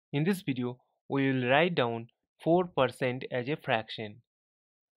In this video, we will write down 4% as a fraction.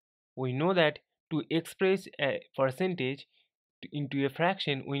 We know that to express a percentage into a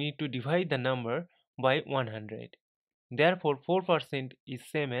fraction, we need to divide the number by 100. Therefore, 4% is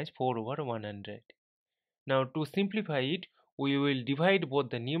same as 4 over 100. Now to simplify it, we will divide both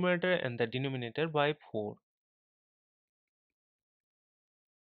the numerator and the denominator by 4.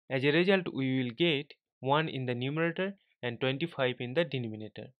 As a result, we will get 1 in the numerator and 25 in the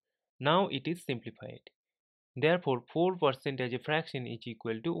denominator. Now it is simplified. Therefore, 4% as a fraction is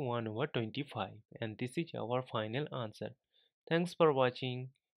equal to 1 over 25, and this is our final answer. Thanks for watching.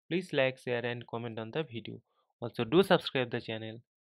 Please like, share and comment on the video. Also do subscribe the channel.